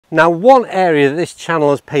Now, one area that this channel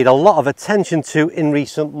has paid a lot of attention to in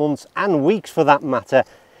recent months and weeks for that matter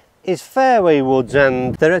is fairway woods,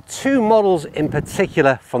 and there are two models in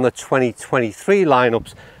particular from the 2023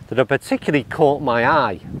 lineups that have particularly caught my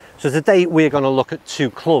eye. So today we're going to look at two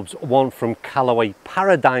clubs, one from Callaway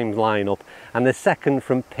Paradym lineup and the second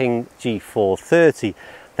from Ping G430.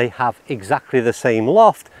 They have exactly the same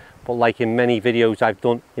loft, but like in many videos I've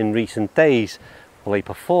done in recent days, well, they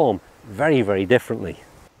perform very, very differently.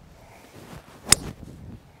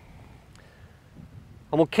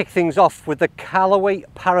 And we'll kick things off with the Callaway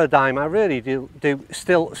Paradym. I really do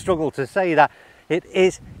still struggle to say that. It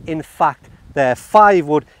is in fact their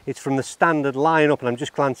 5-wood. It's from the standard lineup, and I'm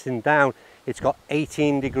just glancing down. It's got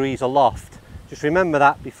 18 degrees aloft. Just remember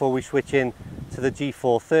that before we switch in to the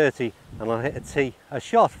G430, and I'll hit a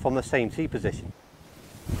shot from the same tee position.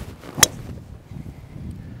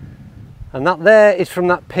 And that there is from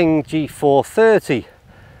that Ping G430.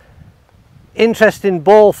 Interesting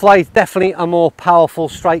ball flight, definitely a more powerful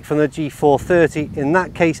strike from the G430. In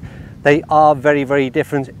that case, they are very, very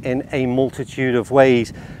different in a multitude of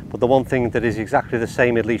ways. But the one thing that is exactly the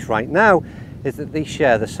same, at least right now, is that they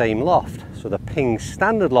share the same loft. So the Ping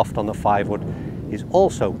standard loft on the 5-wood is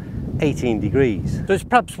also 18 degrees. So it's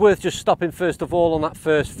perhaps worth just stopping first of all on that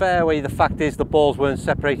first fairway. The fact is the balls weren't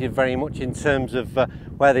separated very much in terms of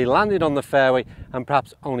where they landed on the fairway, and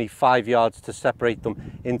perhaps only 5 yards to separate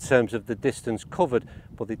them in terms of the distance covered.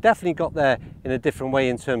 But they definitely got there in a different way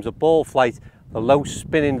in terms of ball flight. The low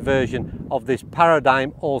spinning version of this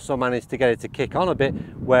Paradym also managed to get it to kick on a bit,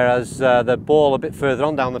 whereas the ball a bit further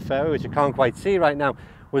on down the fairway, which I can't quite see right now,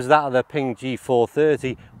 was that of the Ping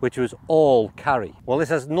G430, which was all carry. Well, this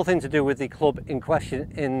has nothing to do with the club in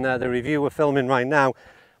question in the review we're filming right now,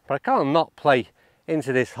 but I can't not play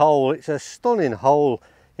into this hole. It's a stunning hole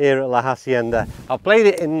here at La Hacienda. I played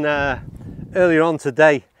it in earlier on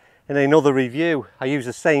today in another review. I use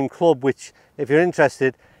the same club, which, if you're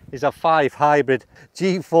interested, is a 5 hybrid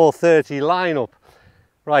G430 lineup.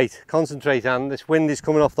 Right, concentrate, and this wind is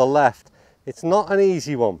coming off the left. It's not an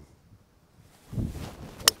easy one.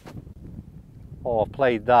 Oh, I've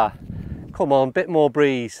played that. Come on, bit more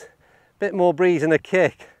breeze and a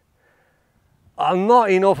kick. Not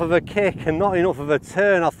enough of a kick and not enough of a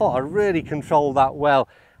turn. I thought I really controlled that well.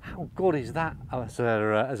 How good is that as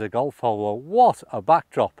a golf hole? What a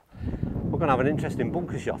backdrop. We're going to have an interesting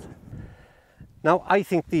bunker shot. Now, I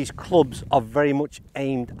think these clubs are very much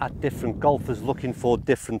aimed at different golfers looking for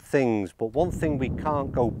different things, but one thing we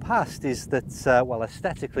can't go past is that, well,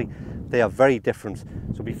 aesthetically, they are very different.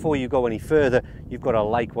 So before you go any further, you've got to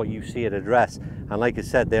like what you see at address. And like I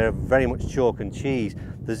said, they're very much chalk and cheese.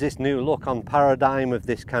 There's this new look on Paradym of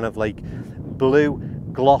this kind of like blue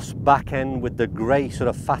gloss back end with the grey sort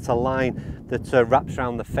of fatter line that wraps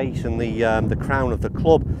around the face and the crown of the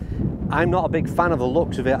club. I'm not a big fan of the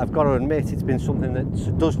looks of it. I've got to admit, it's been something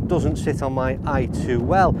that doesn't sit on my eye too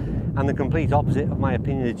well. And the complete opposite of my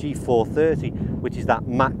opinion, the G430, which is that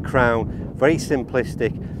matte crown, very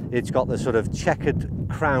simplistic. It's got the sort of checkered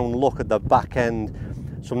crown look at the back end.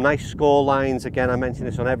 Some nice score lines, again, I mention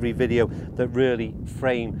this on every video, that really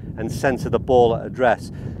frame and center the ball at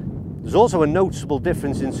address. There's also a noticeable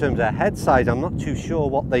difference in terms of head size. I'm not too sure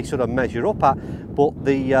what they sort of measure up at, but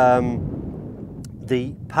the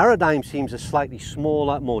Paradym seems a slightly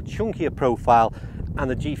smaller, more chunkier profile, and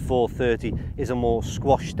the G430 is a more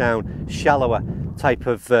squashed down, shallower type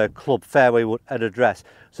of club fairway wood at address.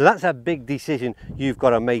 So that's a big decision you've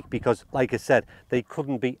got to make, because like I said, they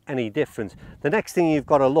couldn't be any different. The next thing you've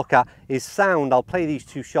got to look at is sound. I'll play these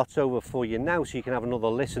two shots over for you now so you can have another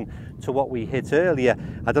listen to what we hit earlier.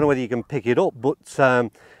 I don't know whether you can pick it up, but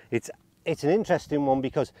it's an interesting one,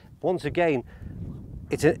 because once again,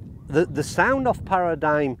 the sound off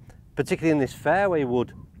Paradym, particularly in this fairway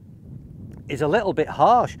wood, is a little bit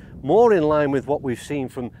harsh, more in line with what we've seen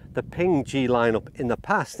from the Ping G lineup in the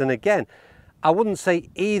past. And again, I wouldn't say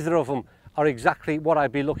either of them are exactly what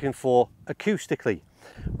I'd be looking for acoustically.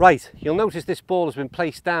 Right, you'll notice this ball has been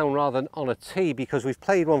placed down rather than on a tee, because we've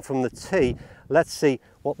played one from the tee. Let's see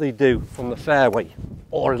what they do from the fairway,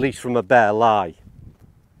 or at least from a bare lie.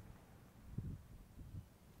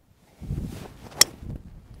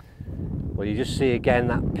 Well, you just see again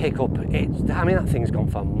that pickup. I mean, that thing's gone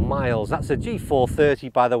for miles. That's a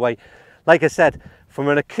G430, by the way. Like I said, from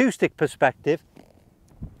an acoustic perspective,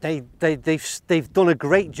 they've done a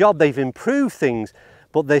great job. They've improved things,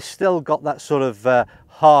 but they've still got that sort of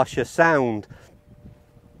harsher sound.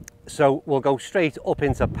 So we'll go straight up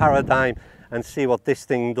into Paradym and see what this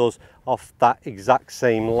thing does off that exact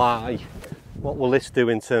same lie. What will this do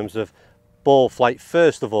in terms of ball flight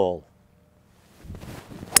first of all?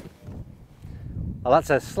 Well,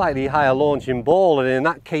 that's a slightly higher launching ball, and in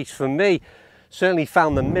that case for me, certainly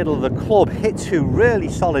found the middle of the club, hit two really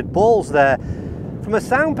solid balls there. From a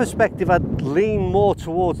sound perspective, I'd lean more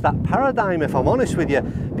towards that Paradym, if I'm honest with you,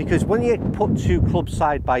 because when you put two clubs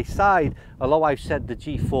side by side, although I've said the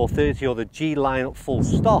G430 or the G lineup full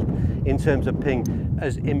stop in terms of ping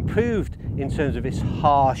has improved in terms of its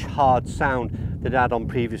harsh, hard sound that it had on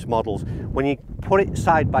previous models, when you put it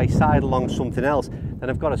side by side along something else, then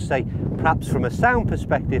I've got to say, perhaps from a sound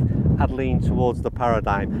perspective, I'd lean towards the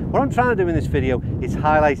Paradym. What I'm trying to do in this video is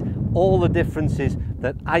highlight all the differences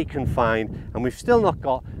that I can find, and we've still not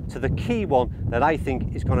got to the key one that I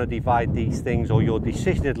think is going to divide these things, or your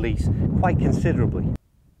decision at least, quite considerably.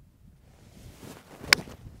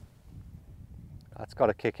 That's got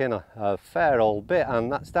to kick in a fair old bit,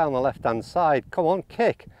 and that's down the left hand side. Come on,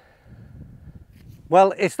 kick.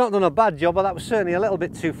 Well, it's not done a bad job, but that was certainly a little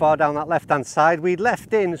bit too far down that left hand side. We'd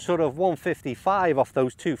left in sort of 155 off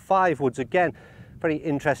those two 5-woods. Again, very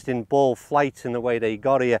interesting ball flights in the way they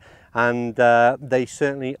got here, and they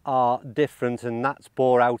certainly are different, and that's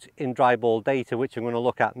bore out in dry ball data, which I'm going to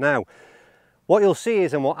look at now. What you'll see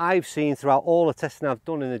is, and what I've seen throughout all the testing I've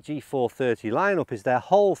done in the G430 lineup, is their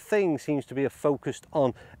whole thing seems to be focused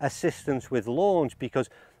on assistance with launch, because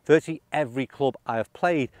virtually every club I have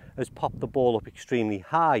played has popped the ball up extremely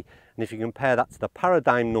high, and if you compare that to the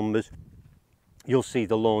Paradym numbers, you'll see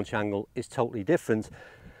the launch angle is totally different.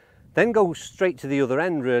 Then go straight to the other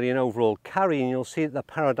end really, in overall carry, and you'll see that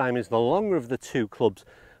the Paradym is the longer of the two clubs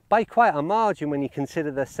by quite a margin when you consider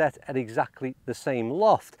they're set at exactly the same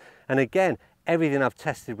loft. And again, everything I've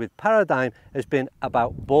tested with Paradym has been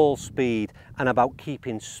about ball speed and about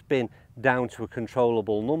keeping spin down to a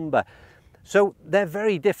controllable number. So they're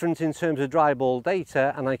very different in terms of dry ball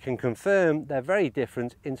data, and I can confirm they're very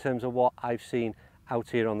different in terms of what I've seen out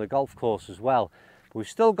here on the golf course as well. But we've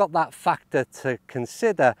still got that factor to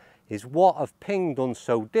consider, is what have ping done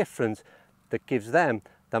so different that gives them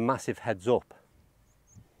the massive heads up.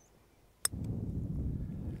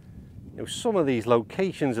 You know, some of these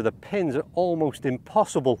locations of the pins are almost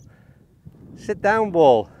impossible. Sit down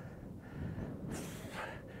ball. Do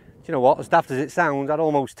you know what, as daft as it sounds, I'd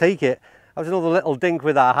almost take it. That was another little dink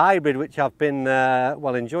with our hybrid, which I've been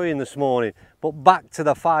well enjoying this morning. But back to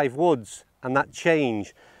the 5-woods and that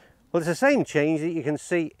change. Well, it's the same change that you can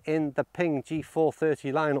see in the Ping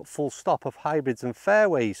G430 lineup full stop of hybrids and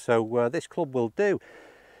fairways, so this club will do.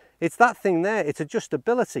 It's that thing there, it's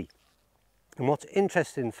adjustability. And what's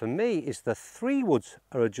interesting for me is the 3-woods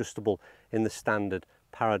are adjustable in the standard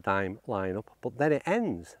Paradym lineup, but then it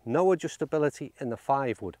ends. No adjustability in the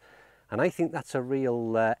 5-wood. And I think that's a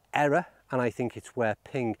real error, and I think it's where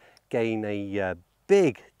Ping gain a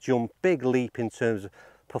big jump, big leap in terms of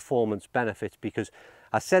performance benefits, because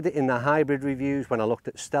I said it in the hybrid reviews when I looked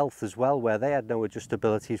at Stealth as well, where they had no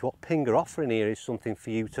adjustabilities. What Ping are offering here is something for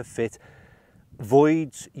you to fit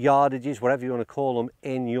voids, yardages, whatever you want to call them,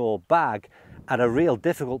 in your bag at a real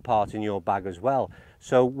difficult part in your bag as well.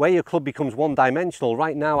 So where your club becomes one-dimensional,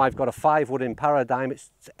 right now I've got a 5-wood in Paradym, it's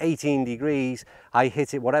 18 degrees, I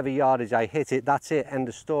hit it, whatever yardage I hit it, that's it, end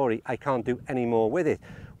of story. I can't do any more with it.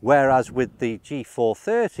 Whereas with the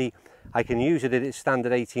G430, I can use it at its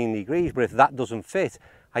standard 18 degrees, but if that doesn't fit,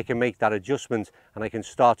 I can make that adjustment and I can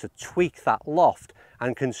start to tweak that loft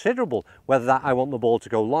and considerable, whether that I want the ball to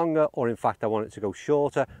go longer, or in fact I want it to go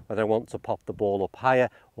shorter, whether I want to pop the ball up higher,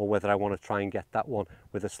 or whether I want to try and get that one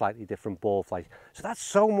with a slightly different ball flight. So that's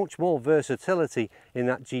so much more versatility in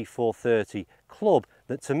that G430 club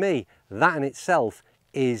that, to me, that in itself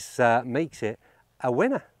is makes it a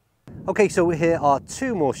winner. Okay, so here are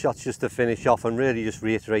 2 more shots just to finish off and really just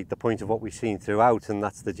reiterate the point of what we've seen throughout, and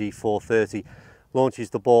that's the G430 launches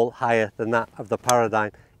the ball higher than that of the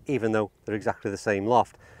Paradym, even though they're exactly the same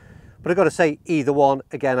loft. But I've got to say, either one,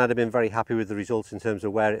 again, I'd have been very happy with the results in terms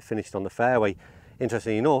of where it finished on the fairway.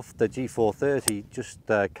 Interestingly enough, the G430 just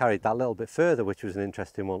carried that a little bit further, which was an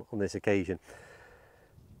interesting one on this occasion.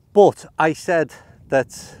 But I said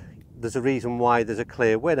that there's a reason why there's a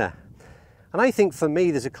clear winner. And I think for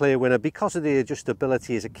me there's a clear winner because of the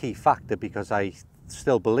adjustability is a key factor, because I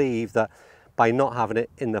still believe that by not having it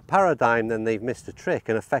in the Paradym, then they've missed a trick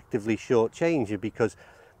and effectively shortchanged you, because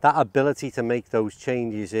that ability to make those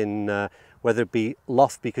changes in whether it be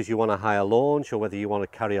loft because you want a higher launch, or whether you want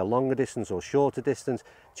to carry a longer distance or shorter distance,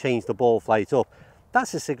 change the ball flight up,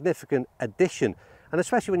 that's a significant addition. And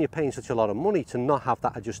especially when you're paying such a lot of money, to not have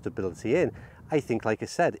that adjustability in, I think, like I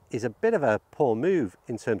said, is a bit of a poor move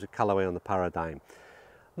in terms of Callaway on the Paradym.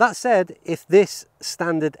 That said, if this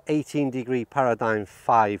standard 18 degree Paradym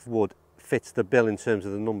 5-wood fits the bill in terms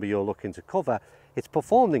of the number you're looking to cover, it's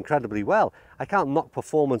performed incredibly well. I can't knock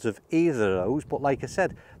performance of either of those, but like I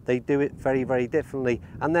said, they do it very, very differently.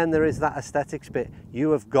 And then there is that aesthetics bit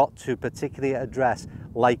you have got to particularly address,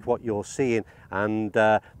 like what you're seeing, and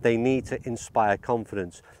they need to inspire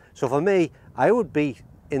confidence. So for me, I would be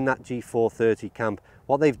in that G430 camp.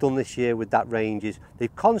 What they've done this year with that range is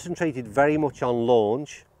they've concentrated very much on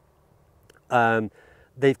launch.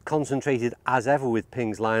 They've concentrated, as ever with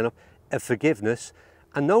Ping's lineup, of forgiveness,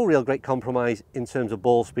 and no real great compromise in terms of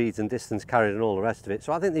ball speeds and distance carried and all the rest of it.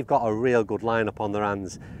 So I think they've got a real good lineup on their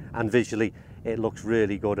hands, and visually it looks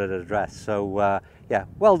really good at address. So yeah,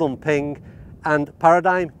 well done Ping. And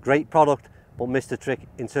Paradym, great product, but missed a trick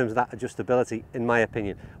in terms of that adjustability, in my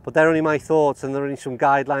opinion. But they're only my thoughts, and they're only some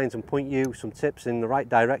guidelines and point you some tips in the right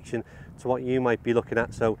direction to what you might be looking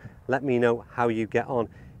at. So let me know how you get on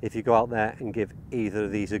if you go out there and give either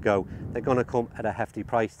of these a go. They're going to come at a hefty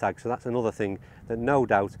price tag, so that's another thing that no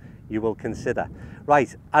doubt you will consider.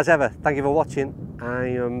 Right, as ever, thank you for watching. I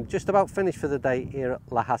am just about finished for the day here at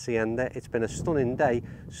La Hacienda. It's been a stunning day,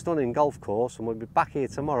 stunning golf course, and we'll be back here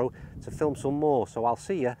tomorrow to film some more. So I'll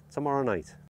see you tomorrow night.